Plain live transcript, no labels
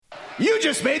You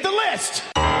just made the list.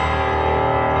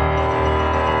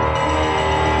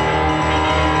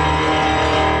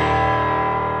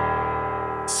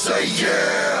 Say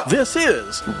yeah. This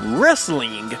is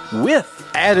Wrestling with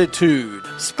Attitude,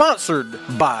 sponsored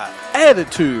by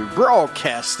Attitude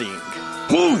Broadcasting.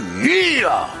 Oh,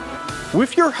 yeah.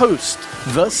 With your host,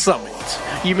 The Summit.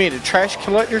 You mean a trash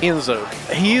collector? Enzo.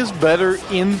 He is better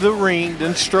in the ring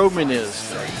than Strowman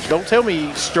is. Don't tell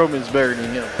me Strowman's better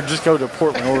than him. Just go to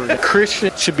Portland, Oregon.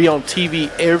 Christian should be on TV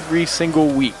every single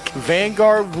week.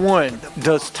 Vanguard 1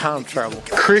 does time travel.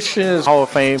 Christian is Hall of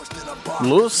Fame.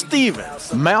 Lil Steven,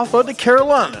 mouth of the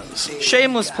Carolinas.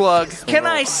 Shameless plug. Can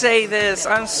I say this?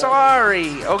 I'm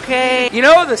sorry, okay? You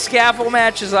know the scaffold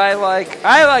matches I like?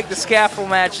 I like the scaffold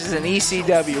matches in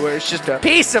ECW where it's just a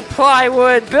piece of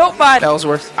plywood built by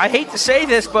Ellsworth. I hate to say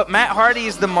this, but Matt Hardy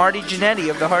is the Marty Jannetty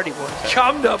of the Hardy Boys.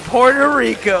 Come to Puerto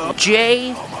Rico.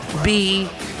 JBL.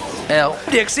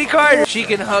 Dixie Carter. She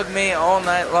can hug me all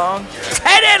night long.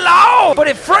 Teddy Long! But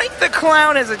if Frank the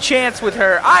Clown has a chance with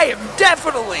her, I am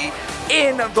definitely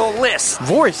in the list.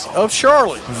 Voice of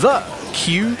Charlotte, the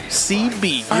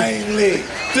QCB. Finally,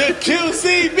 the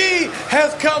QCB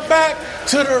has come back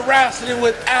to the Wrestling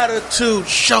with Attitude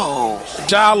show.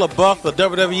 Shia LaBeouf, the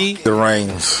WWE. The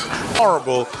Reigns.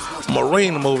 Horrible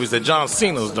Marine movies that John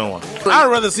Cena's doing. I'd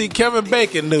rather see Kevin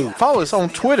Bacon do. Follow us on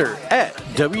Twitter at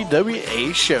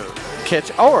WWA Show.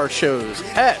 Catch all our shows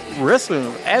at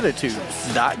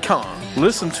WrestlingWithAttitude.com.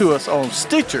 Listen to us on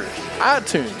Stitcher,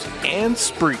 iTunes, and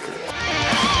Spreaker.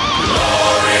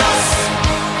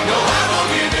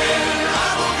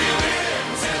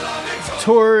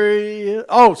 Tori,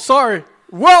 oh, sorry.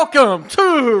 Welcome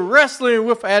to Wrestling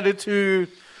with Attitude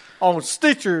on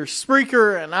Stitcher,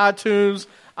 Spreaker, and iTunes.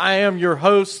 I am your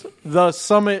host, The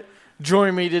Summit.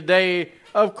 Joining me today,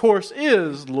 of course,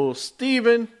 is Lil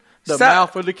Steven, the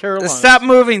mouth of the Carolinas. Stop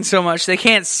moving so much. They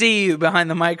can't see you behind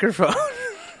the microphone.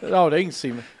 Oh, they can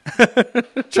see me.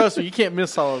 Trust me, you can't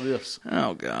miss all of this.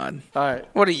 Oh, God. All right.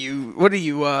 What are you,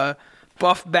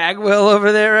 Buff Bagwell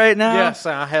over there right now? Yes,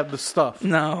 I have the stuff.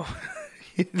 No.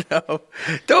 No.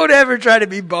 Don't ever try to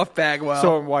be Buff Bagwell.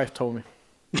 So my wife told me.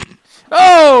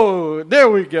 Oh,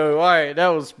 there we go. All right, that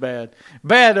was bad.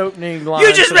 Bad opening line.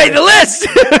 You just made the list.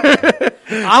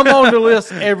 I'm on the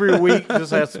list every week.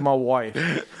 Just ask my wife.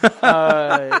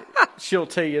 She'll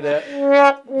tell you that.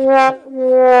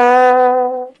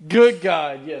 Good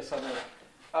God. Yes, I know.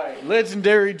 All right,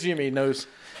 Legendary Jimmy knows.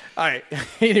 All right,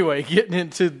 anyway, getting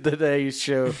into today's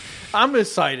show. I'm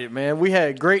excited, man. We had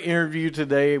a great interview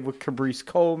today with Cabrice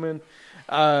Coleman.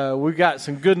 We got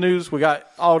some good news. We got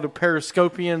all the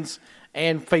Periscopians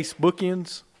and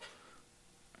Facebookians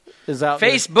is out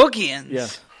Facebookians? there. Yeah.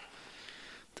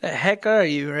 The heck are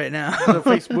you right now? The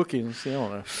Facebookians. I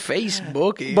don't know.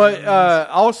 Facebookians. But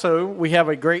also, we have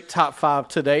a great top 5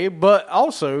 today. But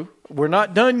also, we're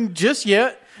not done just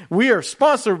yet. We are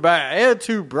sponsored by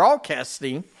Attitude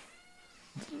Broadcasting.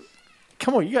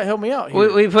 Come on, you got to help me out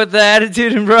here. We put the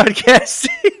attitude in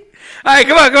broadcasting. All right,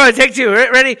 come on, take 2.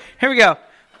 Ready? Here we go.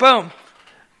 Boom.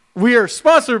 We are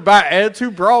sponsored by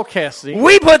Attitude Broadcasting.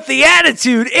 We put the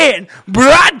attitude in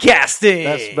broadcasting.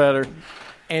 That's better.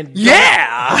 And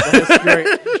yeah. That's great.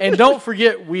 And don't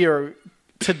forget, we are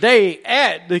today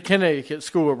at the Connecticut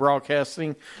School of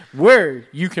Broadcasting, where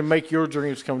you can make your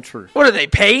dreams come true. What, are they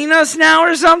paying us now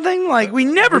or something? Like, we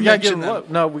never mentioned them.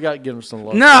 Love. No, we got to give them some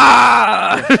love.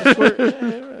 Nah.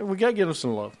 We got to give them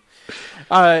some love.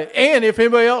 And if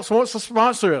anybody else wants to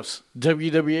sponsor us,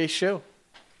 WWA Show.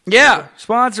 Yeah,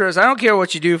 sponsor us. I don't care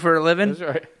what you do for a living. That's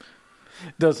right.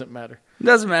 Doesn't matter.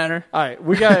 Doesn't matter. All right,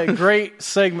 we got a great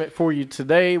segment for you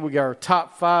today. We got our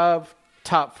top five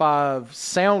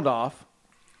sound off.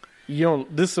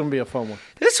 This is going to be a fun one.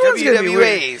 This one's going to be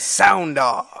weird. WWA Sound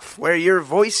Off, where your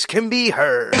voice can be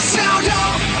heard. Sound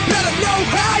off, let them know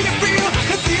how you feel,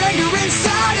 if the anger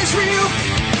inside is real.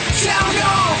 Sound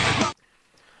off.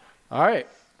 All right.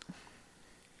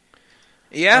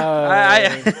 Yeah,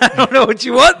 I don't know what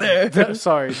you want there.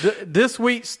 Sorry. This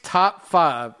week's top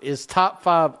 5 is top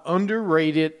 5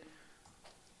 underrated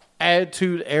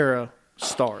Attitude Era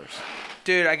stars.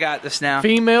 Dude, I got this now.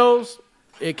 Females,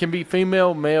 it can be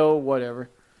female, male, whatever.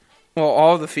 Well,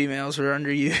 all the females are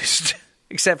underused,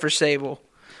 except for Sable.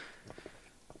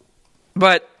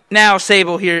 But now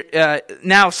Sable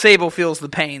feels the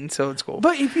pain, so it's cool.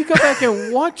 But if you go back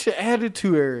and watch the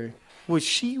Attitude Era, was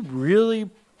she really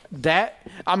that?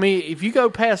 I mean, if you go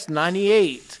past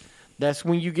 98, that's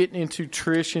when you get into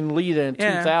Trish and Lita in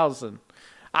 2000.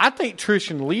 I think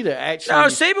Trish and Lita actually... No,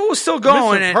 Sable was still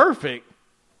going. Perfect.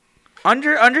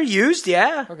 Underused,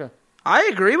 yeah. Okay. I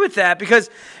agree with that because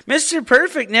Mr.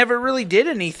 Perfect never really did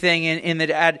anything in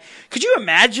the ad. Could you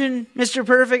imagine Mr.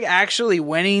 Perfect actually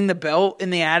winning the belt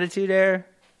in the Attitude Era?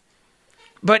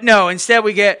 But no, instead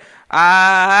we get,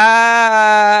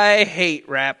 I hate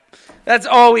rap. That's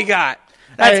all we got.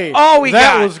 That's all we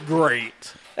got. That was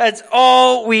great. That's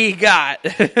all we got.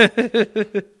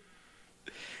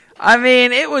 I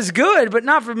mean, it was good, but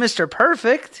not for Mr.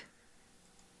 Perfect.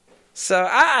 So,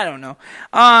 I don't know.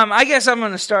 I guess I'm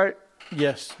going to start.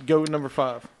 Yes, go with number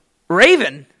 5.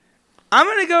 Raven. I'm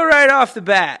going to go right off the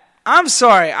bat. I'm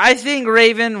sorry. I think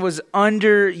Raven was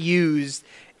underused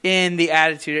in the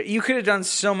Attitude. You could have done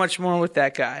so much more with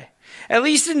that guy. At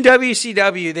least in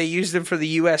WCW, they used him for the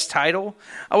U.S. title.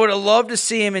 I would have loved to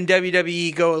see him in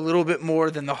WWE go a little bit more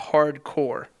than the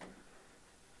Hardcore.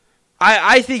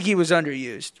 I think he was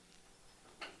underused.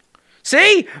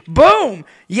 See? Boom!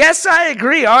 Yes, I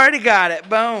agree. Already got it.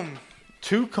 Boom.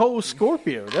 Too Cold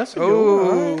Scorpio. That's a good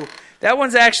one. All right. That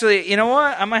one's actually, you know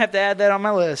what? I might have to add that on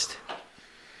my list.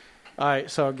 All right,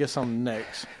 so I guess I'm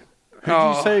next. Who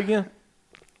did you say again?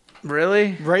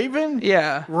 Really? Raven?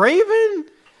 Yeah. Raven?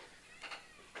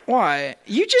 Why?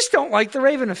 You just don't like the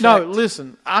Raven effect. No,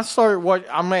 listen. I started watching.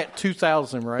 I'm at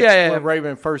 2000, right? Yeah. When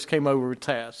Raven first came over with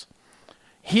Taz.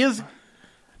 His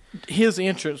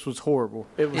entrance was horrible.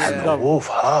 It was the Wolf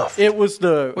Huff. It was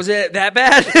the. Was it that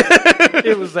bad?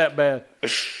 It was that bad.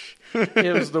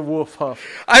 It was the Wolf Huff.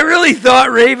 I really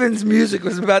thought Raven's music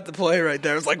was about to play right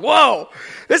there. I was like, whoa,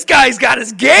 this guy's got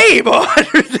his game on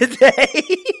today.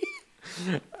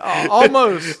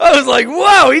 Almost. I was like,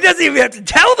 whoa, he doesn't even have to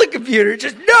tell the computer. It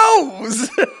just knows.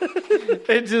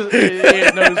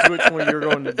 It knows which one you're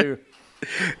going to do.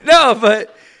 No,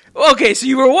 but, okay, so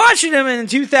you were watching him in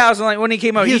 2000, like when he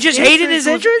came out. You just hated his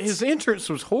entrance? His entrance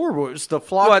was horrible. It was the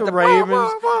flock What, of the ravens.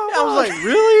 I was like,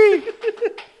 really?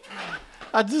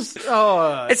 I just,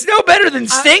 It's no better than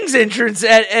Sting's entrance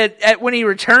at when he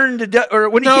returned to or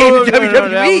when he came to WWE. No,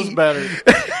 that was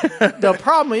better. The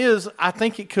problem is, I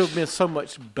think it could have been so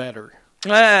much better.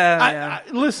 Yeah.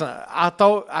 Listen,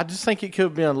 I just think it could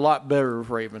have been a lot better with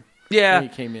Raven. Yeah. When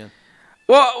he came in.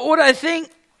 Well, what I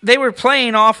think they were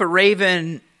playing off of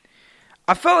Raven,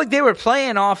 I felt like they were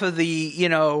playing off of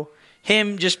the,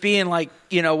 him just being like,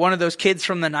 one of those kids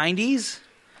from the 90s.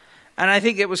 And I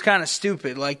think it was kind of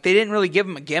stupid. Like, they didn't really give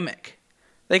him a gimmick.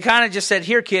 They kind of just said,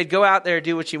 here, kid, go out there and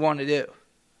do what you want to do.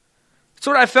 That's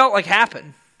what I felt like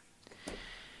happened.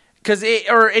 Because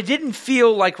it didn't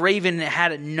feel like Raven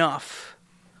had enough.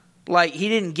 Like, he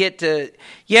didn't get to...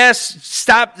 Yes,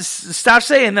 stop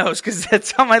saying those, because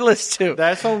that's on my list, too.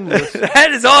 That's on the list.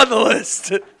 That is on the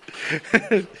list.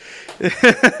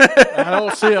 I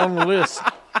don't see it on the list.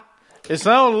 It's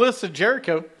not on the list of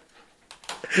Jericho.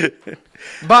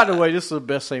 By the way, this is the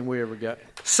best thing we ever got.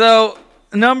 So,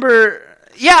 I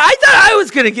thought I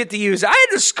was going to get to use it. I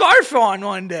had a scarf on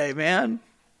one day, man.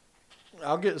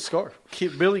 I'll get the scarf.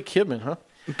 Billy Kidman, huh?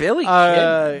 Billy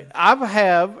Kidman. I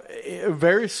have,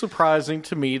 very surprising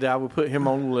to me that I would put him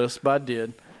on the list, but I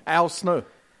did. Al Snow.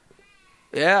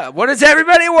 Yeah. What does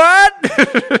everybody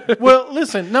want? Well,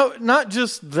 listen, no, not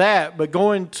just that, but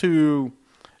going to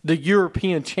the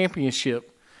European Championship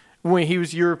when he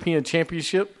was European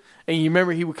Championship, and you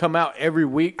remember he would come out every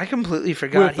week. I completely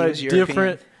forgot he was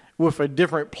European. With a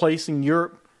different place in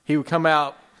Europe. He would come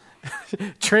out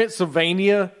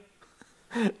Transylvania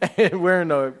and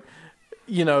wearing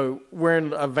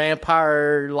a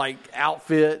vampire like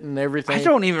outfit and everything. I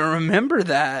don't even remember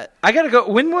that. I gotta go.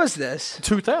 When was this?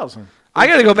 2000. I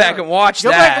gotta go back and watch that.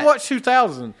 Go back and watch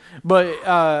 2000. But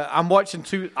I'm watching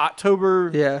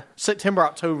September,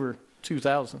 October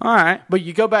 2000. All right. But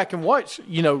you go back and watch,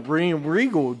 William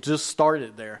Regal just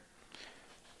started there.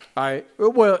 All right.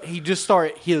 Well, he just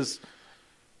started his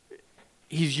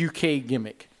UK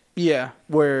gimmick. Yeah.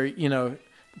 Where,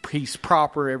 he's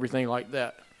proper, everything like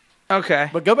that. Okay.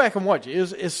 But go back and watch it.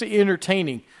 It's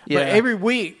entertaining. Yeah. But every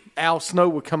week, Al Snow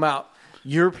would come out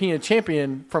European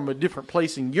champion from a different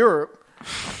place in Europe.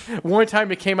 One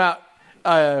time he came out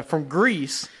from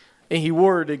Greece, and he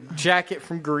wore the jacket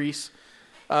from Greece.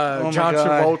 John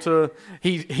Travolta.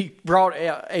 He brought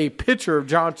a picture of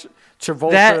John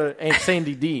Travolta and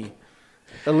Sandy D.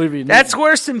 Olivia Newton. That's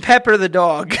worse than Pepper the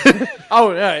dog.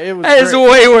 Oh, yeah, it was That is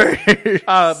way worse.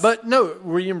 But no,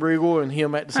 William Regal and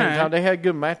him at the same time, they had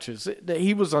good matches.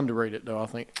 He was underrated, though, I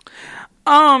think.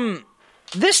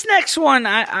 This next one,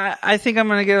 I think I'm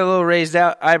going to get a little raised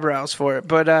out eyebrows for it,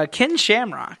 but Ken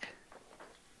Shamrock.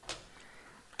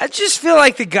 I just feel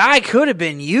like the guy could have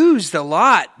been used a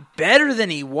lot better than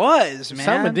he was, man.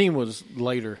 Simon Dean was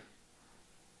later.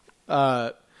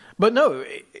 But no,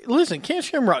 listen, Ken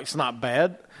Shamrock's not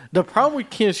bad. The problem with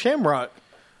Ken Shamrock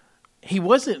he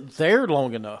wasn't there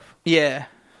long enough. Yeah.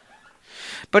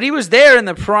 But he was there in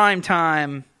the prime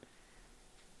time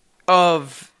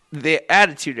of the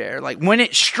Attitude Era. Like, when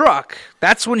it struck,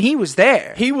 that's when he was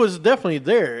there. He was definitely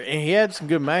there, and he had some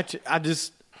good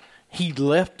matches. He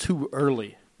left too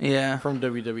early Yeah. from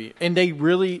WWE, and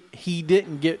he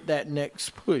didn't get that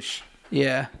next push.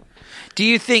 Yeah. Do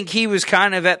you think he was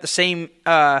kind of at the same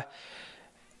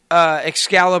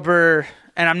Excalibur,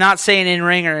 and I'm not saying in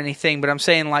ring or anything, but I'm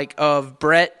saying like of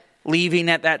Brett leaving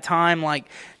at that time? Like,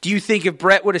 do you think if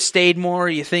Brett would have stayed more,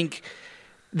 you think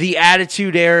the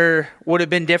Attitude Era would have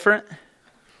been different?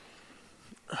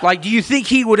 Like, do you think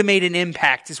he would have made an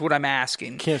impact is what I'm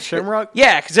asking. Ken Shamrock?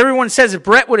 Yeah, because everyone says if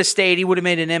Brett would have stayed, he would have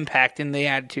made an impact in the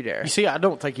Attitude Era. You see, I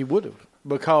don't think he would have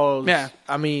because,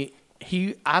 I mean,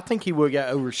 I think he would have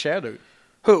got overshadowed.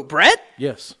 Who, Brett?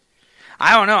 Yes.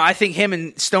 I don't know. I think him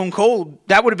and Stone Cold,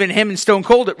 that would have been him and Stone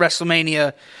Cold at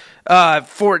WrestleMania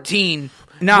 14.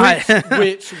 Not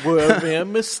Which would have been a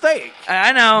mistake.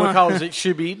 I know. Because it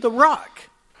should be The Rock.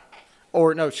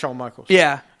 Or, no, Shawn Michaels.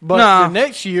 Yeah. But no. the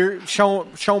next year,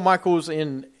 Shawn Michaels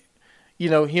and,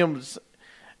 him,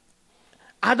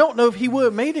 I don't know if he would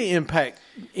have made an impact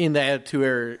in the Attitude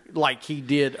Era like he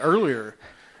did earlier.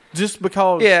 Just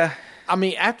because, I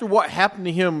mean, after what happened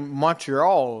to him in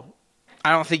Montreal,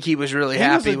 I don't think he was really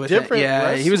happy with it. Yeah,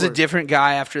 wrestler. he was a different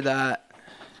guy after that.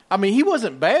 I mean, he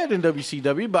wasn't bad in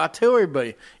WCW, but I tell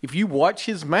everybody, if you watch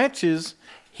his matches,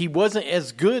 he wasn't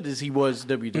as good as he was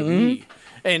in WWE. Mm-hmm.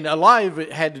 And a lot of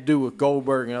it had to do with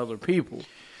Goldberg and other people.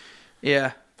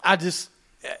 Yeah.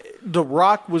 The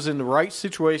Rock was in the right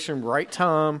situation, right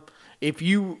time. If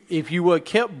you would have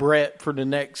kept Brett for the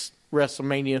next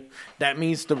WrestleMania, that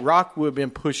means The Rock would have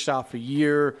been pushed off a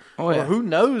year. Or who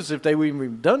knows if they would even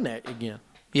have done that again.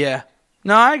 Yeah.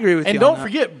 No, I agree with you. And don't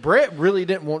forget, Brett really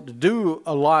didn't want to do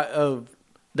a lot of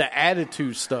the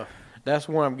attitude stuff. That's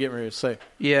what I'm getting ready to say.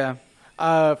 Yeah.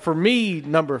 For me,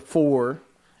 number 4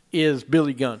 is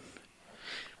Billy Gunn.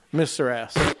 Mr.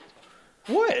 Ass.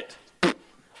 What?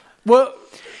 Well,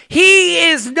 he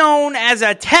is known as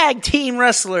a tag team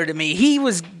wrestler to me. He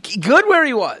was good where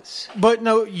he was. But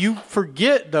no, you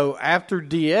forget, though, after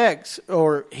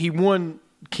DX, he won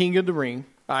King of the Ring.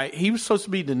 He was supposed to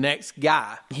be the next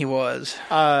guy. He was.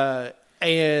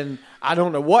 And I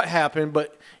don't know what happened,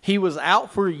 but he was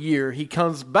out for a year. He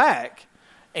comes back,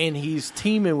 and he's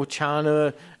teaming with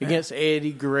Chyna against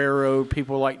Eddie Guerrero,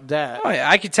 people like that. Oh, yeah,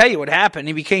 I could tell you what happened.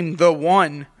 He became the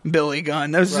one Billy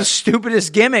Gunn. That was the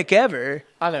stupidest gimmick ever.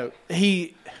 I know.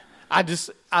 I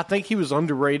think he was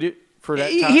underrated for that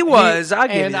time. He was. I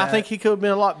give you And that. I think he could have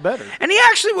been a lot better. And he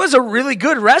actually was a really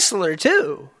good wrestler,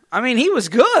 too. I mean, he was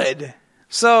good.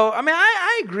 So, I mean,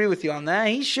 I agree with you on that.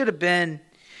 He should have been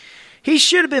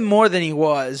more than he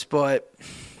was, but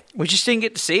we just didn't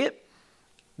get to see it.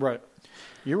 Right.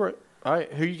 You're right. All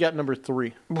right, who you got number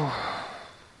 3? I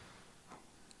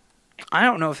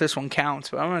don't know if this one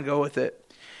counts, but I'm going to go with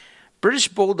it. British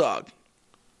Bulldog.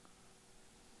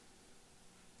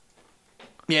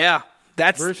 Yeah,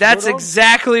 that's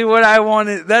exactly what I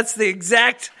wanted. That's the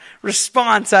exact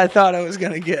response I thought I was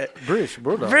going to get. British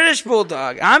Bulldog. British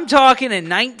Bulldog. I'm talking in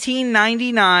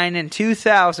 1999 and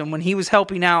 2000 when he was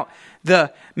helping out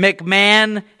the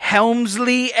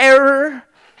McMahon-Helmsley era.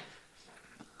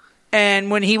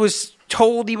 And when he was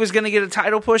told he was going to get a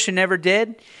title push and never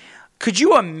did. Could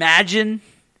you imagine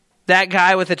that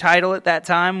guy with a title at that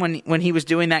time when he was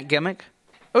doing that gimmick?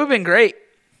 It would have been great.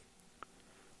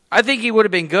 I think he would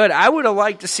have been good. I would have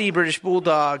liked to see British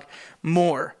Bulldog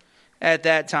more at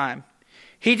that time.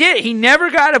 He did. He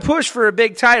never got a push for a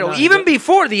big title, even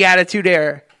before the Attitude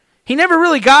Era. He never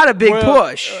really got a big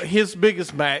push. His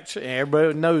biggest match,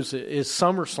 everybody knows it, is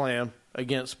SummerSlam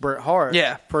against Bret Hart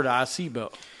for the IC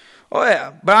belt. Oh,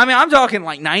 yeah. But, I mean, I'm talking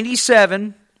like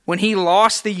 97 when he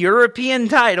lost the European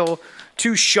title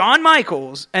to Shawn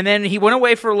Michaels, and then he went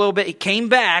away for a little bit. He came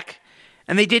back,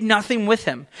 and they did nothing with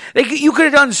him. You could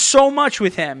have done so much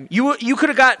with him. You could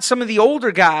have got some of the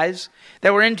older guys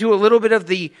that were into a little bit of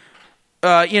the,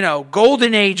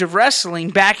 golden age of wrestling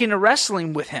back into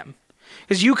wrestling with him.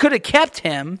 Because you could have kept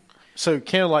him. So,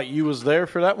 kind of like you was there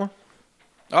for that one?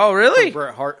 Oh, really? For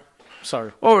Bret Hart.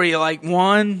 Sorry. What were you, like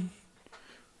 1?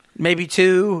 Maybe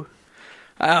 2.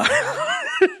 All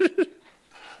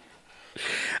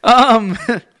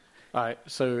right,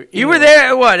 so you were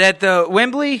there at the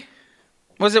Wembley?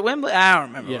 Was it Wembley? I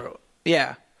don't remember.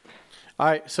 Yeah. All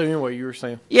right, so anyway, you were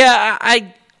saying. Yeah,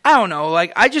 I don't know.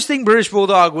 Like, I just think British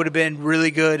Bulldog would have been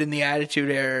really good in the Attitude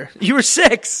Era. You were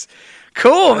 6.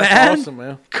 Cool, man. Awesome,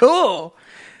 man. Cool.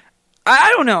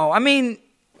 I don't know. I mean,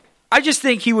 I just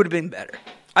think he would have been better.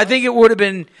 I think it would have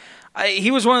been.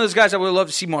 He was one of those guys I would love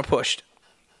to see more pushed.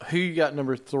 Who you got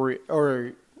number 3?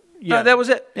 Or yeah, That was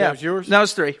it. Yeah. That was yours? That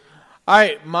was 3. All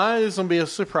right, mine is going to be a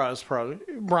surprise probably.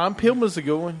 Brian Pillman's a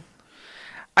good one.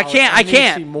 I need to see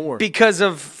can't more. because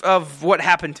of what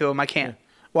happened to him. I can't.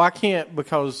 Well, I can't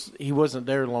because he wasn't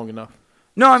there long enough.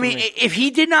 No, I mean, if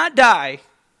he did not die,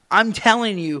 I'm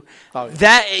telling you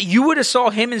that you would have saw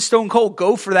him and Stone Cold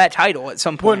go for that title at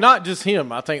some point. Well, not just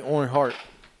him. I think Owen Hart.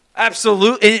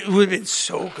 Absolutely. It would have been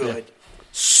so good. Yeah.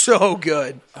 So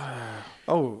good.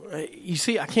 You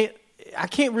see, I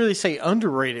can't really say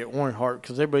underrated Owen Hart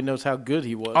because everybody knows how good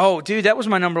he was. Oh, dude, that was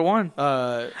my number 1.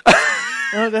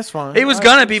 No, that's fine. It was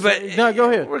gonna be, but no, go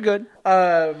ahead. We're good.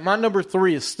 My number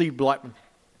 3 is Steve Blackman.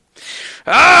 Steve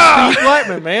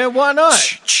Blackman, man, why not?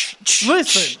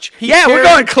 Listen, we're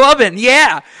going clubbing.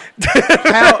 Yeah.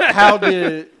 how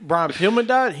did Brian Pillman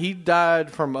die? He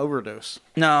died from overdose.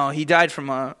 No, he died from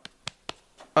a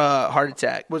heart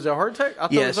attack. Was it a heart attack? I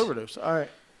thought it was overdose. All right.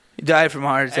 He died from a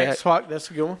heart attack. X-Pac,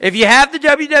 that's a good one. If you have the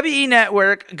WWE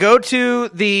Network, go to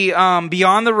the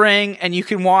Beyond the Ring, and you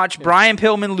can watch Brian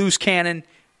Pillman Loose Cannon.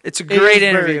 It's a great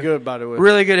interview. Very good, by the way.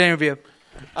 Really good interview.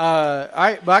 But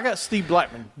I got Steve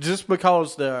Blackman just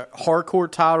because the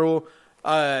hardcore title,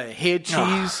 Head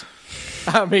Cheese.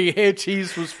 I mean, Head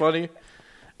Cheese was funny.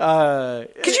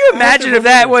 Could you imagine if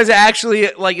that was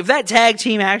actually like if that tag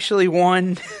team actually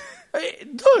won?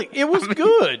 Look, it was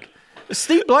good.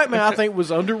 Steve Blackman, I think,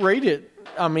 was underrated.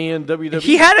 I mean, WWE.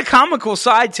 He had a comical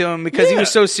side to him because he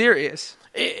was so serious.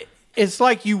 It's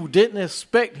like you didn't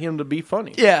expect him to be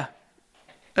funny. Yeah.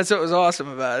 That's what was awesome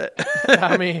about it.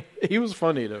 I mean, he was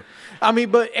funny, though. I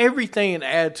mean, but everything in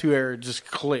Attitude Era just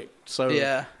clicked.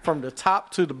 So from the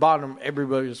top to the bottom,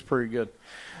 everybody was pretty good.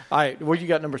 All right, what you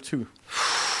got number 2?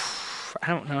 I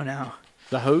don't know now.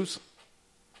 The Hose?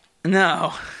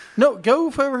 No. No,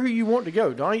 go for who you want to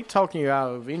go. I ain't talking you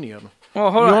out of any of them. Well,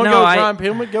 hold on. You want to go with Brian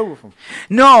Pillman? Go with him.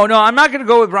 No, I'm not going to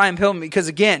go with Brian Pillman because,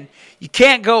 again, you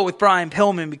can't go with Brian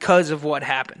Pillman because of what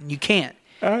happened. You can't.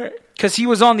 All right. Because he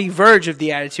was on the verge of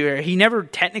the Attitude Era. He never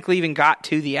technically even got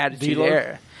to the Attitude D-Lo?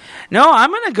 Era. No, I'm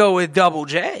going to go with Double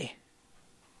J.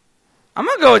 I'm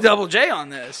going to go with Double J on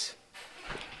this.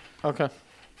 Okay.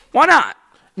 Why not?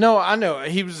 No, I know.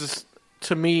 He was just,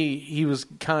 to me, he was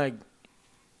kind of.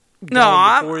 No,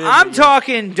 I'm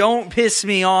talking don't piss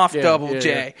me off, Double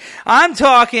J. I'm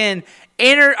talking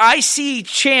IC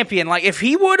champion. Like if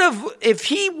he would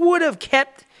have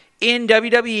kept in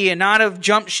WWE and not have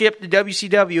jumped ship to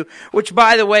WCW, which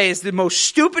by the way is the most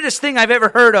stupidest thing I've ever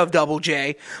heard of, Double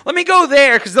J. Let me go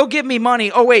there because they'll give me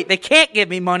money. Oh wait, they can't give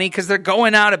me money because they're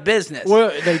going out of business.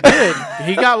 Well, they did.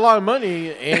 He got a lot of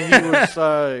money and he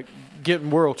was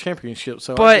getting world championships.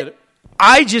 So I get it.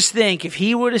 I just think if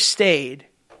he would have stayed,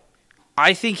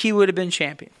 I think he would have been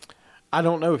champion. I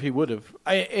don't know if he would have.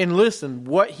 And listen,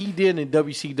 what he did in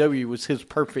WCW was his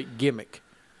perfect gimmick.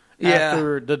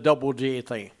 After the Double J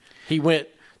thing, he went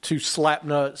to slap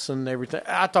nuts and everything.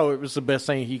 I thought it was the best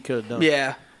thing he could have done.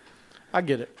 Yeah, I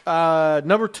get it.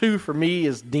 Number 2 for me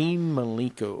is Dean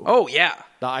Malenko. Oh yeah,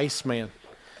 the Iceman.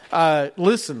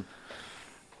 Listen,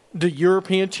 the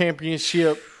European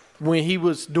Championship when he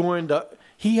was doing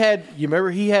you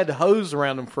remember he had the hose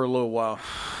around him for a little while.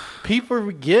 People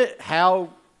forget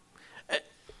how.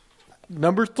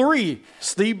 Number 3,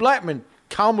 Steve Blackman,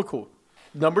 comical.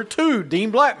 Number 2,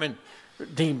 Dean Malenko.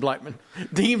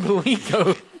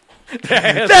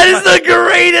 That is the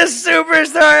greatest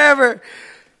superstar ever.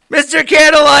 Mr.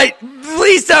 Candlelight,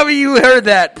 please tell me you heard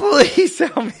that. Please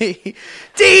tell me.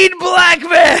 Dean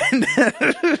Blackman.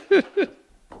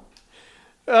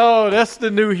 Oh, that's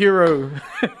the new hero.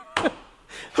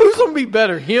 Who's going to be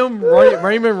better, him,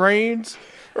 Raymond Reigns?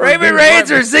 Raymond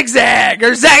Reigns or Zigzag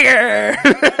or Zagger?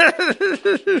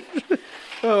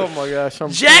 Oh my gosh,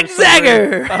 Jack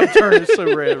Zagger. I'm turning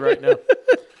so red right now.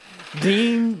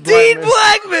 Dean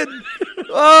Blackman.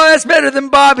 Oh, that's better than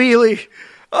Bob Healy.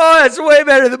 Oh, that's way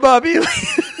better than Bob Healy.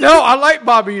 No, I like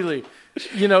Bob Healy.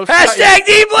 You know, hashtag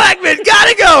Dean Blackman. Got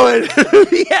it going.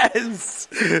 Yes.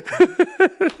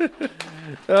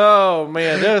 Oh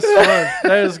man, that's fun.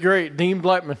 That is great, Dean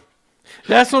Blackman.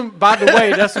 That's one. By the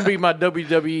way, that's gonna be my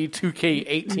WWE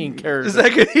 2K18 character. Is that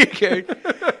gonna be your character?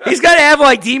 He's got to have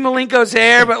like Dean Malenko's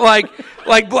hair, but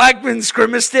like Blackman's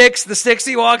grimace sticks, the sticks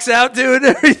he walks out to, and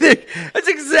everything. That's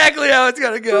exactly how it's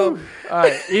gonna go. All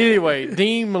right. Anyway,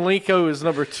 Dean Malenko is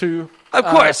number 2. Of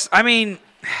course. I mean,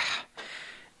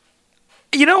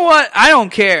 you know what? I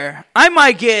don't care. I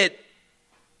might get.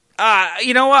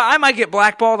 You know what? I might get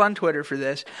blackballed on Twitter for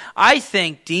this. I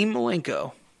think Dean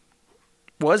Malenko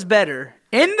was better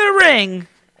in the ring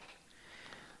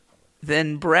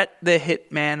than Bret the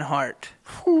Hitman Hart?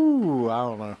 Ooh, I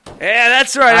don't know. Yeah,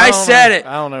 that's right. I said it.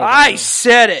 I don't know. I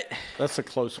said it. That's a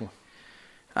close one.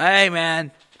 Hey,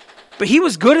 man. But he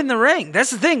was good in the ring. That's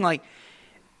the thing. Like,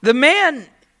 the man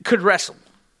could wrestle.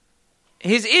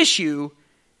 His issue,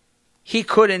 he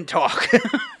couldn't talk.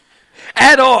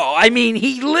 At all. I mean,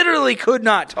 he literally could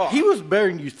not talk. He was better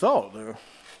than you thought, though.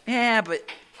 Yeah, but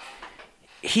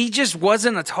he just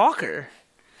wasn't a talker.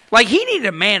 Like, he needed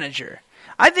a manager.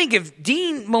 I think if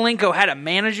Dean Malenko had a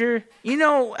manager, you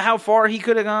know how far he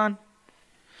could have gone?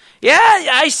 Yeah,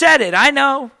 I said it. I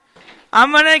know.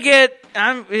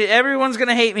 Everyone's going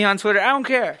to hate me on Twitter. I don't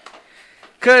care.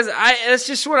 Because that's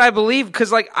just what I believe.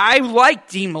 Because, like, I like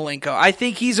Dean Malenko. I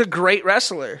think he's a great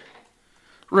wrestler.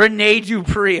 Rene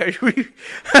Dupree.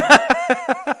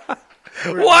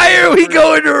 Why are we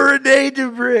going to Rene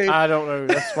Dupree? I don't know.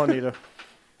 That's funny, though.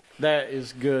 That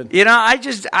is good. You know, I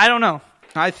don't know.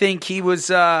 I think he was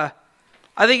good.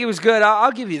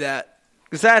 I'll give you that.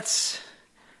 Because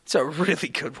it's a really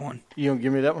good one. You gonna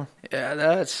give me that one? Yeah,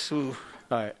 that's... Ooh.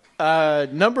 All right.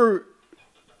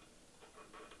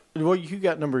 Well, you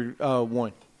got number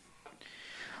 1.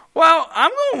 Well,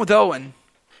 I'm going with Owen.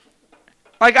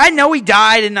 Like, I know he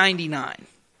died in 99.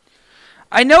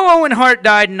 I know Owen Hart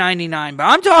died in 99, but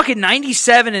I'm talking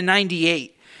 97 and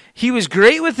 98. He was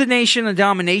great with the Nation of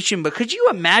Domination, but could you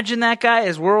imagine that guy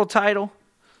as world title?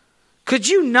 Could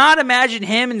you not imagine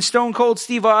him and Stone Cold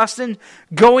Steve Austin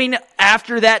going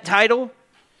after that title?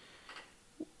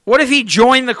 What if he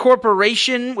joined the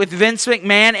corporation with Vince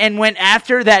McMahon and went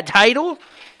after that title?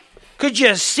 Could you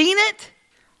have seen it?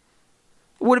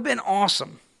 It would have been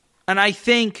awesome. And I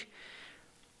think...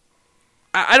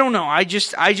 I don't know. I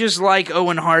just like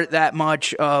Owen Hart that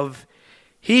much.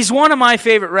 He's one of my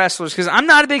favorite wrestlers because I'm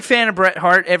not a big fan of Bret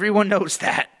Hart. Everyone knows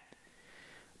that.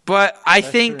 But I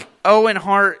think true. Owen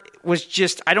Hart was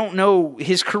just, I don't know,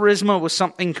 his charisma was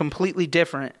something completely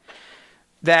different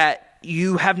that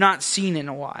you have not seen in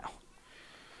a while.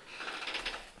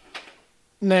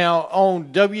 Now,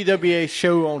 on WWA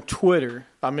show on Twitter,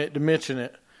 I meant to mention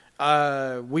it,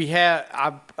 I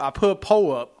put a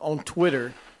poll up on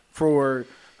Twitter for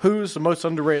who's the most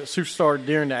underrated superstar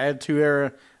during the Attitude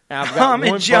Era. And I've got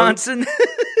Ahmed Johnson.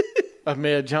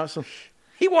 Ahmed Johnson.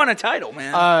 He won a title,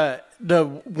 man. The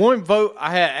one vote,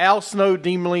 I had Al Snow,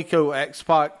 Dean Malenko,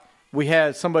 X-Pac. We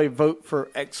had somebody vote for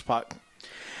X-Pac.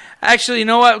 Actually, you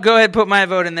know what? Go ahead and put my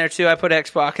vote in there, too. I put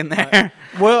X-Pac in there.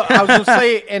 Well, I was going to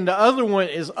say, and the other one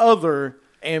is other,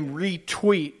 and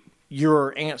retweet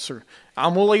your answer.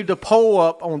 I'm going to leave the poll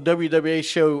up on WWA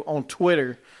show on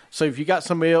Twitter. So if you got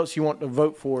somebody else you want to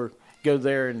vote for, go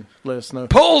there and let us know.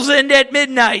 Polls end at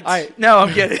midnight. Right. No,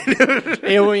 I'm kidding.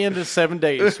 It will end in 7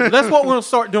 days. But that's what we're going to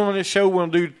start doing on this show. We're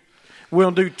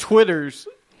going to do Twitter's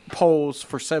polls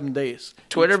for 7 days.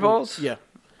 Twitter polls? Yeah,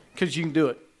 because you can do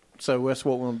it. So that's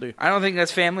what we're going to do. I don't think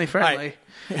that's family friendly.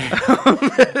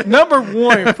 Right. Number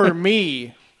 1 for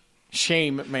me,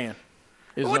 Shane McMahon.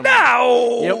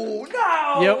 No.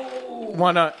 Yep.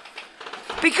 Why not?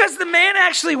 Because the man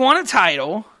actually won a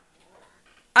title.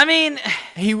 I mean,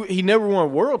 he never won a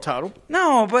world title.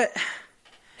 No, but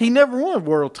he never won a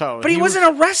world title. But he wasn't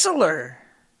a wrestler.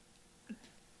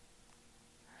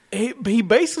 He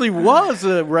basically was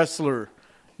a wrestler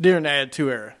during the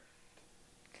Attitude Era.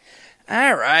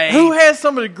 All right. Who has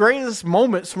some of the greatest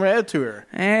moments from the Attitude Era?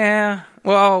 Yeah.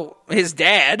 Well, his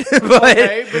dad. But,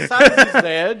 okay, besides his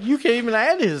dad, you can't even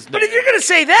add his dad. But if you're going to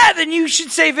say that, then you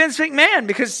should say Vince McMahon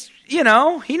because, you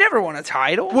know, he never won a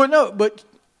title. Well, no, but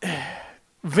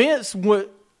Vince,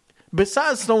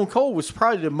 besides Stone Cold, was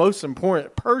probably the most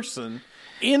important person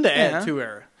in the Attitude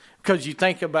Era. Because you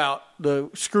think about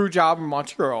the screw job in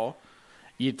Montreal.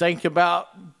 You think about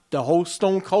the whole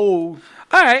Stone Cold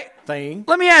thing.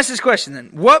 Let me ask this question then.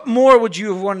 What more would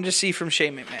you have wanted to see from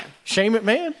Shane McMahon? Shane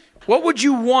McMahon? What would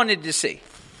you wanted to see?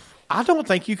 I don't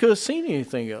think you could have seen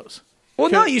anything else. Well,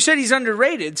 no, you said he's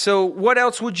underrated. So what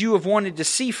else would you have wanted to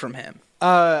see from him?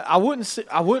 I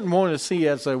wouldn't want to see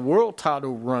as a world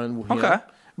title run with him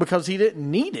because he didn't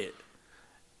need it.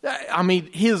 I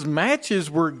mean, his matches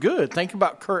were good. Think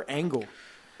about Kurt Angle.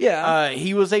 Yeah.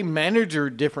 He was a manager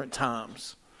different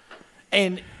times.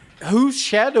 And whose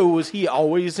shadow was he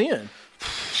always in?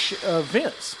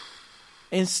 Vince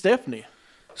and Stephanie.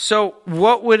 So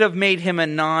what would have made him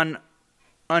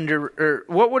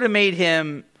what would have made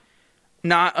him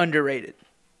not underrated?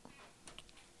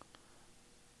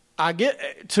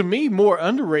 To me, more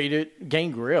underrated,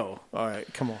 Gangrel. All right,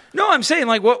 come on. No, I'm saying,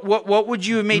 like, what would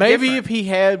you have made maybe different? If he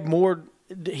had more,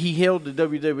 he held the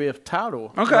WWF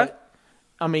title. Okay. But,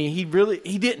 I mean,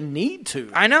 he didn't need to.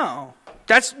 I know.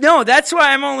 That's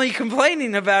why I'm only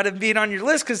complaining about him being on your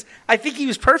list, because I think he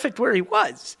was perfect where he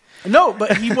was. No,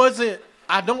 but he wasn't.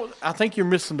 I think you're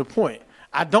missing the point.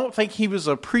 I don't think he was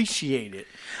appreciated.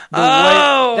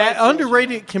 That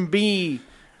underrated can be,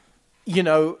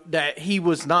 that he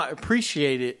was not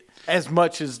appreciated as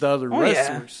much as the other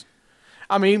wrestlers.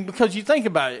 Yeah. I mean, because you think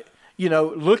about it,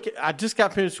 I just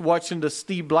got finished watching the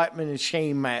Steve Blackman and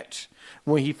Shane match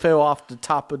when he fell off the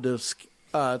top of the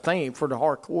thing for the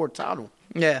hardcore title.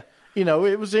 Yeah.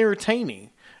 It was entertaining.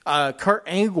 Kurt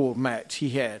Angle match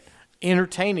he had.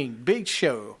 Entertaining. Big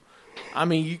Show. I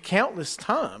mean, countless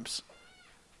times.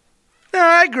 No,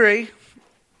 I agree.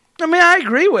 I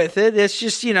agree with it. It's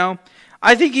just,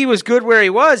 I think he was good where he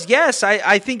was. Yes,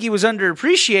 I think he was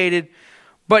underappreciated.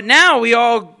 But now we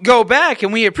all go back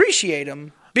and we appreciate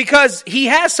him because he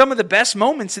has some of the best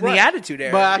moments in the Attitude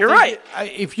Era. But you're right.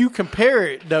 If you compare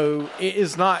it, though, it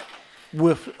is not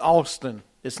with Austin.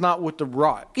 It's not with The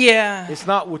Rock. Yeah. It's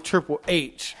not with Triple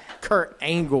H, Kurt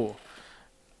Angle,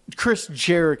 Chris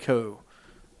Jericho,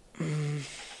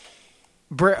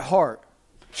 Bret Hart,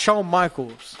 Shawn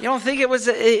Michaels. You don't think it was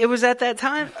at that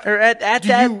time or at that?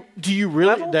 Do you really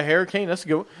level? the Hurricane? That's a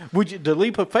good one. The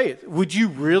Leap of Faith? Would you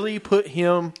really put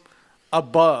him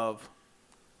above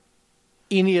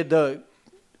any of the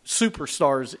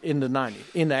superstars in the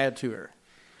 '90s in the Attitude Era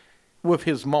with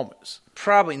his moments?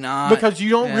 Probably not, because you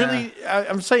don't really.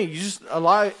 I'm saying you just a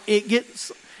lot. It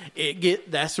gets.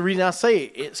 That's the reason I say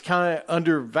it. It's kind of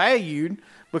undervalued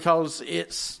because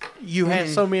you had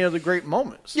so many other great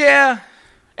moments. Yeah.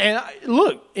 And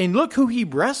look who he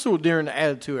wrestled during the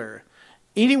Attitude Era.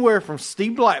 Anywhere from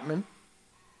Steve Blackman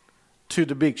to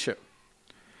the Big Show.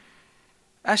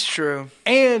 That's true.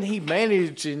 And he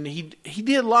managed and he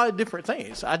did a lot of different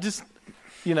things. I just,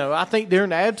 I think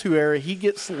during the Attitude Era, he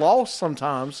gets lost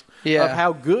sometimes of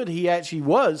how good he actually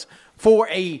was for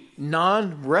a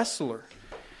non-wrestler.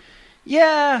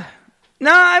 Yeah.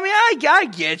 No, I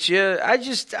get you. I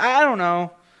don't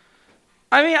know.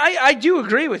 I do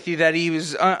agree with you that he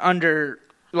was unappreciated.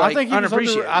 I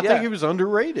think he was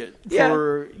underrated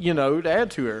for, the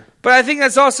Attitude Era. But I think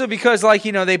that's also because,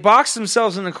 they boxed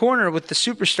themselves in the corner with the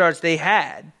superstars they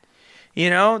had.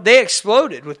 They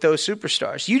exploded with those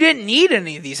superstars. You didn't need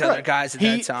any of these other guys at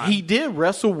that time. He did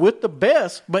wrestle with the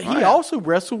best, but he also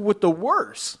wrestled with the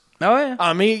worst. Oh,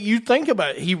 yeah. You think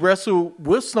about it. He wrestled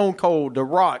with Stone Cold, The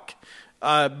Rock,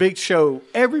 Big Show,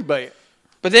 everybody.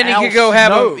 But then he could go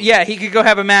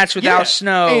have a match with Al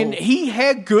Snow. And he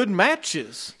had good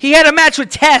matches. He had a match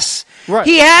with Tess. Right.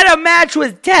 He had a match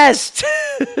with Tess.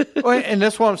 And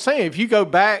that's what I'm saying. If you go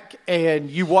back and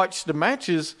you watch the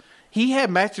matches, he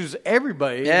had matches with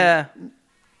everybody. Yeah.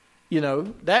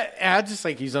 That I just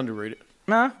think he's underrated.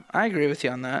 No, I agree with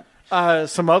you on that.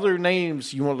 Some other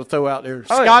names you want to throw out there.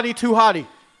 Scotty Too Hottie.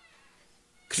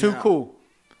 Too cool.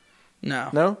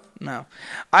 No? No.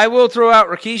 I will throw out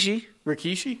Rikishi.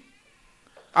 Rikishi?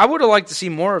 I would have liked to see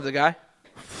more of the guy.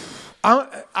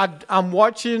 I'm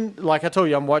watching, like I told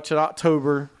you, I'm watching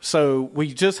October. So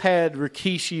we just had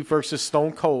Rikishi versus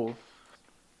Stone Cold,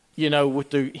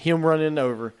 with him running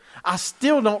over. I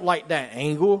still don't like that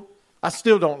angle. I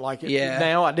still don't like it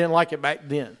now. I didn't like it back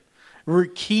then.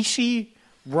 Rikishi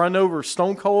run over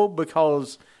Stone Cold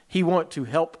because he wanted to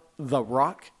help The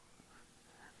Rock.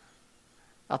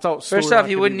 I thought first off,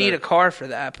 he wouldn't need a car for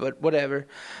that, but whatever.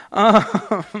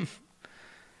 Another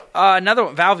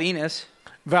one, Val Venus.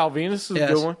 Val Venus is a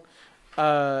good one.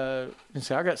 I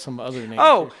got some other names.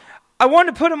 Oh, here. I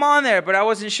wanted to put him on there, but I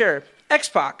wasn't sure.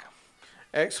 X-Pac.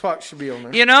 X-Pac should be on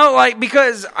there.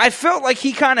 Because I felt like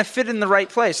he kind of fit in the right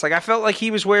place. I felt like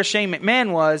he was where Shane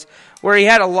McMahon was, where he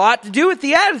had a lot to do with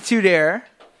the Attitude Era,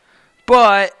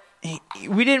 but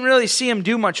we didn't really see him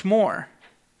do much more.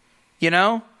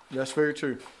 That's very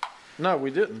true. No,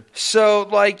 we didn't. So,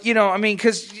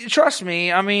 because trust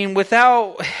me,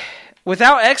 without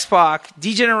X-Pac,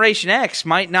 D-Generation X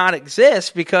might not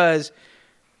exist because,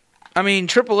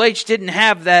 Triple H didn't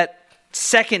have that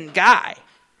second guy.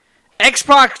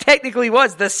 X-Pac technically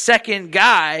was the second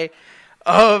guy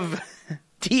of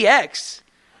DX.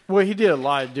 Well, he did a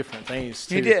lot of different things,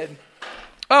 too. He did.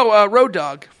 Oh, Road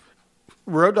Dogg.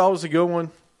 Road Dogg was a good one.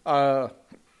 Of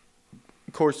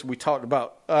course, we talked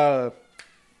about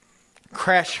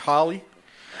Crash Holly.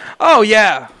 Oh,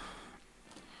 yeah.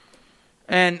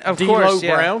 And, of course,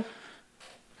 Brown.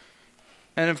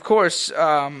 And, of course,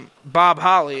 Bob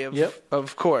Holly,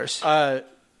 of course.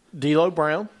 D'Lo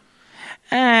Brown.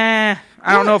 I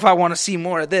don't know if I want to see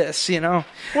more of this, Well,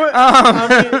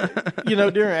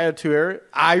 during Attitude Era,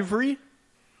 Ivory.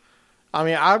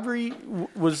 Ivory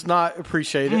was not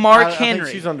appreciated. Mark I Henry.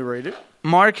 think she's underrated.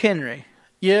 Mark Henry.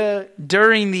 Yeah,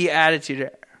 during the Attitude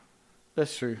Era.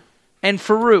 that's true. And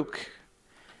Farouk,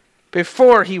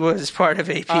 before he was part of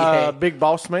APA. Big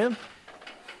Boss Man.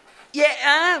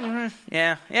 Yeah.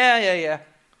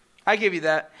 I give you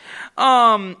that.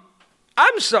 I'm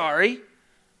sorry,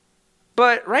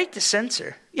 but right to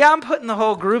censor. Yeah, I'm putting the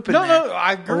whole group in there. No,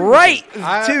 I agree. Right to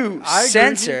to agree with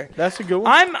censor. you. That's a good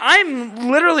one. I'm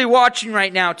literally watching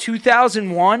right now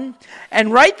 2001,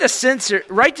 and right to censor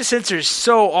is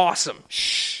so awesome.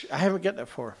 Shh, I haven't got that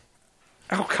far.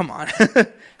 Oh, come on.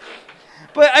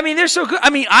 But, I mean, they're so good. I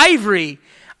mean,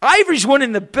 Ivory's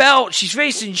winning the belt. She's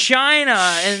facing China,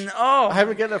 and I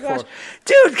haven't got that far.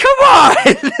 Dude, come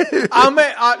on. I'm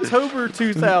at October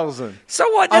 2000. So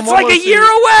what? I'm That's like a almost year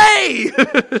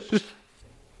away.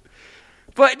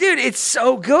 But, dude, it's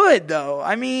so good, though.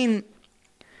 I mean,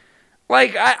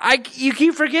 like, you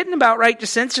keep forgetting about right to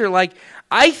censor. Like,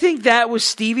 I think that was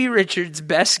Stevie Richards'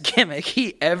 best gimmick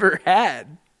he ever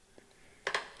had.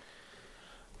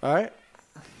 All right.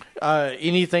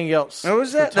 Anything else? What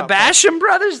was that? The top Basham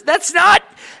Brothers? That's not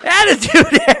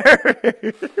Attitude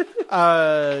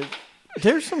Era.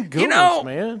 There's some good ones,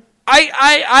 man.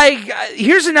 I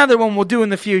here's another one we'll do in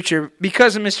the future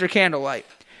because of Mr. Candlelight.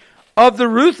 Of the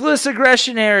Ruthless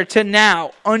Aggression Era to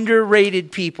now, underrated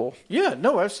people. Yeah,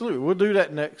 no, absolutely. We'll do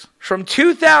that next. From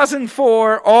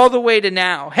 2004 all the way to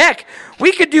now. Heck,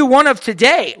 we could do one of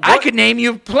today. I could name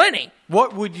you plenty.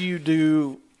 What would you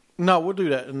do? No, we'll do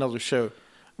that in another show.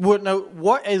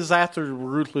 What is after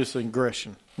Ruthless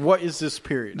Aggression? What is this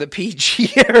period? The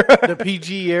PG era. The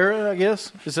PG era, I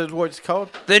guess? Is that what it's called?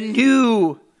 The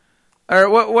new, or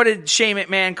what did Shane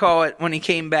McMahon call it when he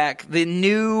came back? The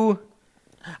new...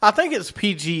 I think it's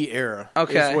PG era.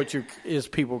 Okay. Is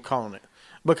people calling it.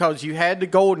 Because you had the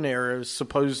golden era,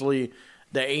 supposedly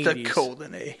the 80s. The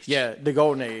golden age. Yeah, the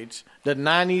golden age. The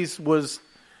 90s was...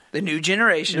 The new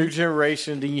generation. New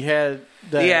generation. Then you had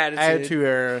the Attitude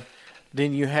Era.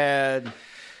 Then you had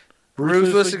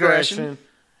Ruthless Aggression.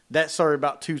 That started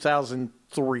about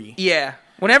 2003. Yeah.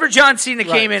 Whenever John Cena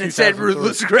came in and said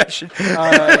Ruthless Aggression.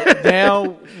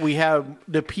 Now we have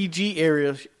the PG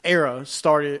era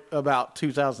started about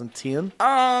 2010.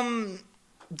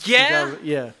 Yeah.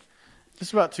 Yeah.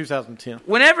 It's about 2010.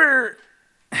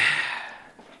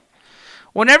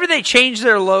 Whenever they changed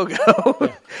their logo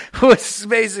was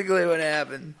basically what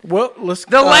happened. Well, let's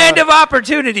The land of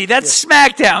opportunity. That's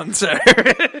SmackDown, sir.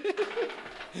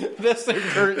 That's a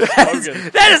great slogan.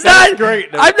 That is That's not great.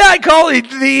 I'm not calling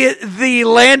the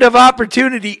land of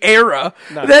opportunity era.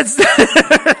 No. That's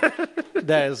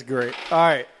That is great. All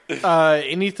right.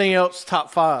 Anything else?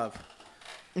 Top 5.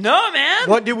 No, man.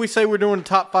 What did we say we're doing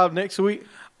top 5 next week?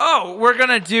 Oh, we're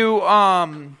gonna do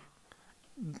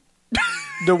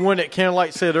The one that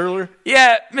Candlelight said earlier?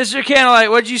 yeah, Mr. Candlelight,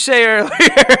 what'd you say earlier?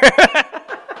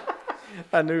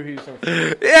 I knew he was going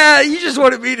to. Yeah, you just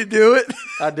wanted me to do it.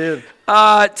 I did.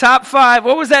 Top 5.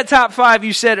 What was that top 5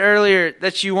 you said earlier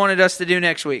that you wanted us to do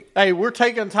next week? Hey, we're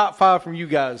taking top 5 from you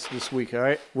guys this week, all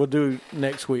right? We'll do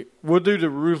next week. We'll do the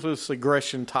Ruthless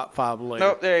Aggression top 5 later.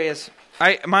 Nope, there he is.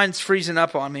 Mine's freezing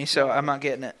up on me, so I'm not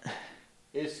getting it.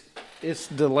 It's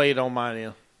delayed on mine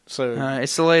end. So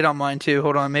It's delayed on mine, too.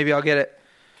 Hold on, maybe I'll get it.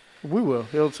 we will.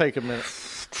 It'll take a minute.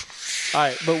 All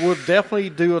right, but we'll definitely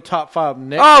do a top 5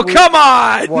 next week. Come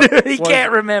on! What He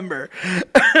can't remember. He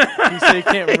said he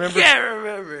can't remember? He can't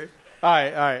remember. All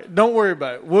right. Don't worry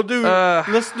about it. We'll do.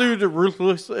 Let's do the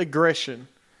Ruthless Aggression.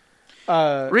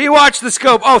 Rewatch the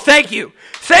scope. Oh, thank you.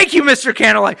 Thank you, Mr.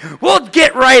 Candlelight. We'll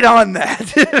get right on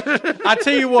that. I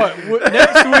tell you what.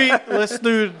 Next week, let's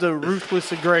do the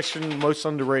Ruthless Aggression most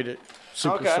underrated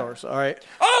superstars. All right.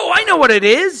 Oh, I know what it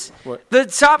is. What? The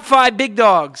top 5 big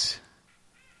dogs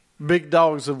Big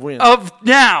dogs of when? of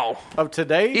now. Of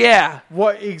today? Yeah.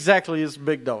 What exactly is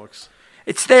big dogs?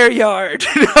 It's their yard.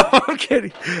 No, I'm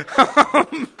kidding.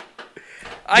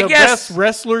 I The guess. best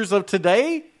wrestlers of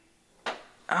today?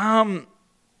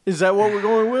 Is that what we're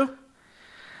going with?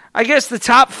 I guess the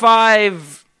top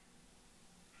 5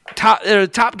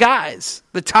 top guys.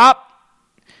 The top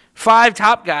 5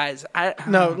 top guys.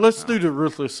 No, let's do the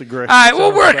Ruthless Aggression. All right,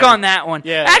 we'll work on that one.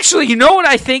 Yeah. Actually, you know what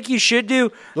I think you should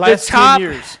do? Last the top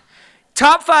 10 years.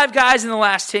 Top 5 guys in the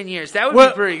last 10 years. That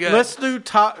would be pretty good. Let's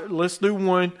do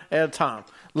one at a time.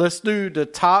 Let's do the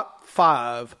top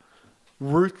 5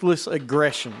 Ruthless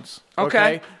Aggressions.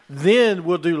 Okay. Then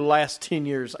we'll do the last 10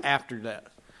 years after that.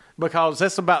 Because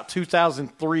that's about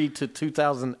 2003 to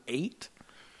 2008,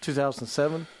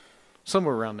 2007,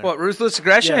 somewhere around there. What, Ruthless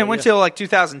Aggression? Yeah, It went yeah. till like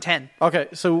 2010. Okay,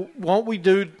 so won't we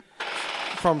do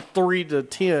from 3 to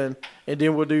 10, and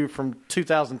then we'll do from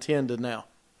 2010 to now?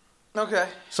 Okay.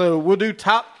 So we'll do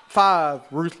top 5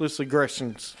 Ruthless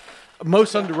Aggressions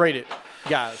Most underrated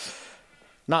guys.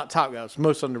 Not top guys,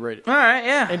 most underrated. All right,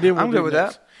 yeah. And then we'll I'm do good with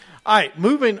next. that. All right,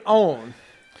 moving on.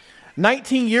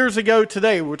 19 years ago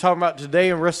today, we're talking about today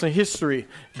in wrestling history,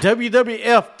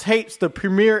 WWF tapes the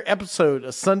premiere episode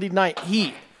of Sunday Night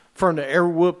Heat from the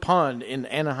Airwood Pond in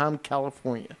Anaheim,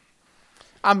 California.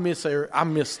 I miss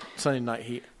Sunday Night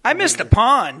Heat. I miss the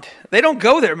pond. They don't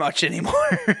go there much anymore.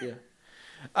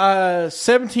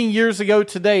 17 years ago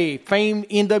today, famed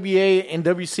NWA and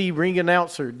WCW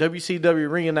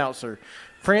ring announcer,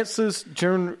 Francis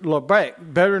Jern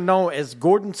Lebec, better known as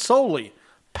Gordon Soley,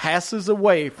 passes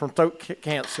away from throat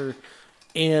cancer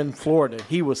in Florida.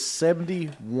 He was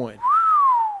 71.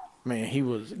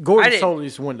 Man, Gordon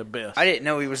Soley's one of the best. I didn't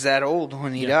know he was that old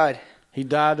when he died. He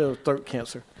died of throat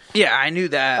cancer. Yeah, I knew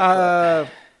that.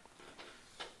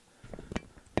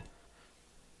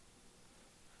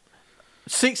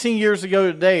 16 years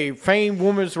ago today, famed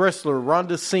women's wrestler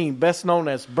Rhonda Singh, best known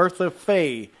as Bertha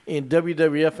Faye in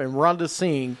WWF, and Rhonda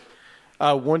Singh,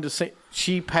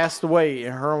 she passed away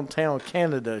in her hometown,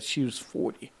 Canada. She was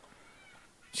 40.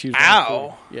 She was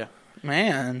 40. Yeah.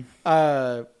 Man.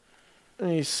 Let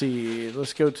me see.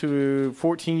 Let's go to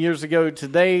 14 years ago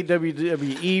today.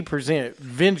 WWE presented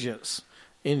Vengeance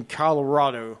in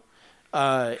Colorado.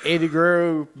 Eddie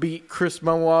Guerrero beat Chris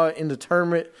Benoit in the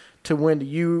tournament to win the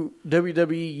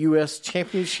WWE US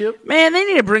Championship. Man, they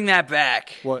need to bring that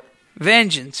back. What?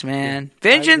 Vengeance, man.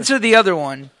 Vengeance or the other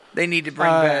one they need to bring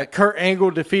back. Kurt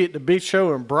Angle defeated the Big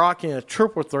Show and Brock in a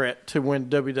triple threat to win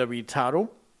WWE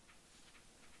title.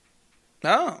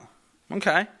 Oh,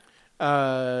 okay.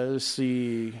 Let's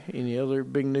see. Any other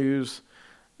big news?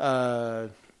 No.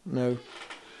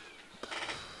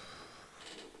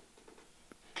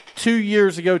 2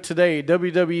 years ago today,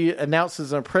 WWE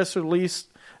announces in a press release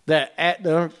that at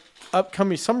the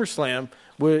upcoming SummerSlam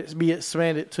will be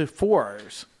expanded to 4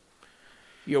 hours,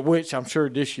 which I'm sure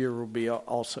this year will be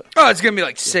also. Oh, it's going to be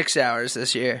like 6 hours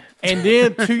this year. And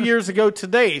then 2 years ago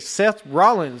today, Seth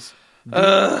Rollins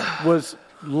was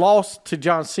lost to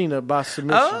John Cena by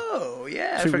submission. Oh,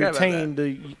 yeah, I to forgot retain about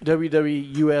that. the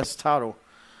WWE US title.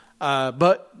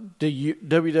 But the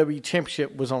WWE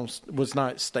Championship was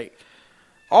not at stake.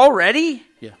 Already?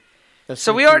 Yeah.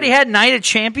 So we already had Night of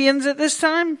Champions at this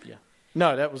time? Yeah.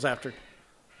 No, that was after.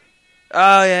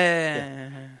 Oh, yeah.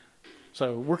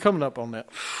 So we're coming up on that.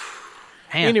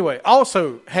 Man. Anyway,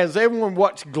 also, has everyone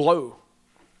watched Glow?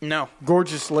 No.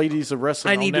 Gorgeous Ladies of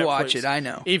Wrestling. I need on to Netflix. watch it, I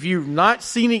know. If you've not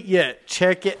seen it yet,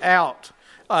 check it out.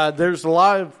 There's a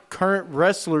lot of current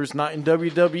wrestlers not in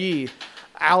WWE.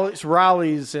 Alex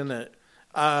Riley's in it.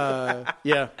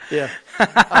 Yeah.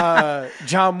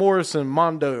 John Morrison,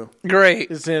 Mondo. Great.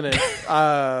 Is in it.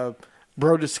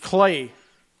 Brodus Clay.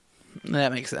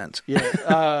 That makes sense.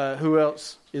 Yeah. Who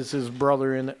else is his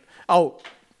brother in it? Oh,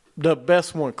 the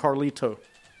best one, Carlito.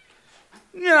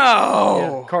 No.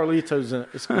 Yeah, Carlito's in it.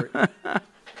 It's great. All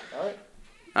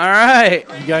right.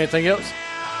 You got anything else?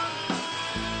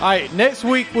 All right. Next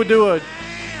week we'll do a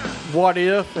what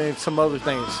if and some other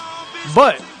things.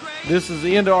 But this is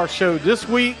the end of our show this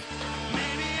week.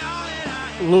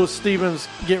 Lewis Stevens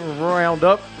getting round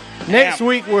up. Next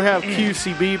week we'll have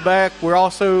QCB back. We'll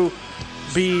also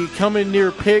be coming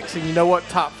near picks, and you know what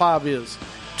top 5 is.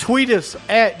 Tweet us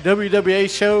at WWA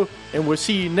Show, and we'll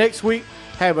see you next week.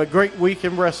 Have a great week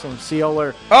in wrestling. See y'all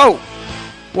later. Oh,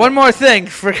 one more thing.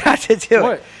 Forgot to do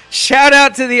What? it. Shout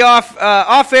out to the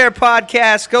Off-Air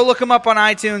Podcast. Go look them up on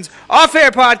iTunes.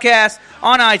 Off-Air Podcast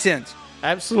on iTunes.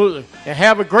 Absolutely. And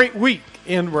have a great week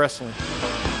in wrestling.